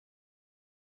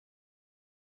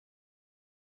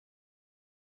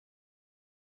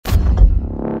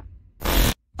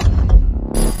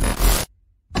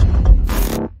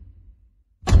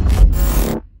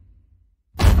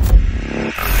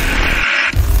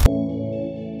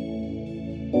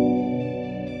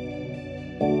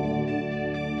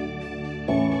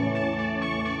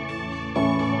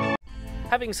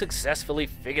Having successfully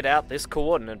figured out this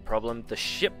coordinate problem, the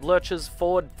ship lurches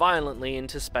forward violently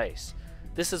into space.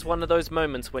 This is one of those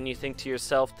moments when you think to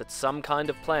yourself that some kind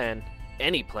of plan,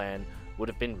 any plan, would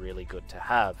have been really good to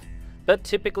have. But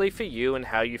typically for you and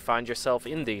how you find yourself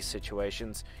in these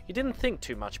situations, you didn't think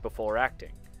too much before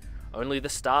acting. Only the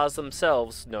stars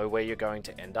themselves know where you're going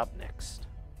to end up next.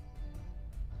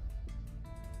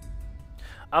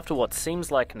 After what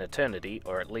seems like an eternity,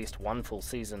 or at least one full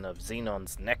season of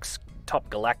Xenon's next top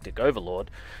galactic overlord,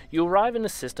 you arrive in a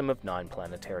system of 9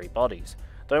 planetary bodies,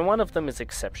 though one of them is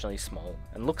exceptionally small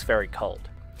and looks very cold.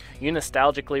 You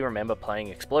nostalgically remember playing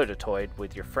Exploditoid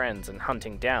with your friends and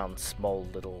hunting down small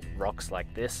little rocks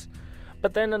like this,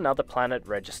 but then another planet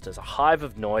registers a hive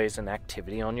of noise and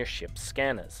activity on your ship's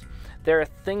scanners. There are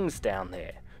things down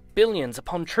there. Billions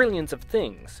upon trillions of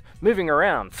things, moving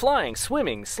around, flying,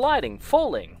 swimming, sliding,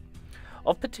 falling.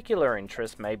 Of particular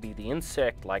interest may be the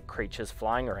insect-like creatures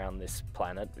flying around this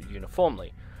planet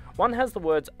uniformly. One has the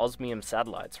words osmium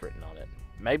satellites written on it.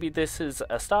 Maybe this is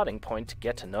a starting point to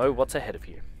get to know what's ahead of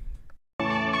you.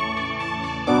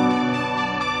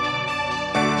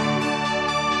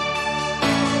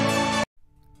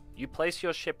 You place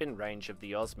your ship in range of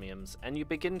the osmiums and you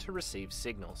begin to receive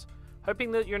signals.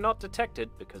 Hoping that you're not detected,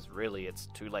 because really it's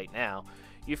too late now,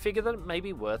 you figure that it may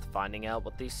be worth finding out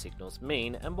what these signals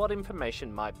mean and what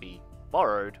information might be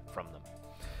borrowed from them.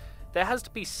 There has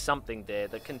to be something there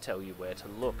that can tell you where to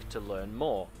look to learn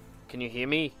more. Can you hear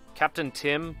me, Captain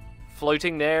Tim?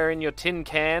 Floating there in your tin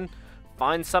can?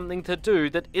 Find something to do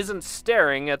that isn't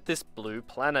staring at this blue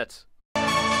planet.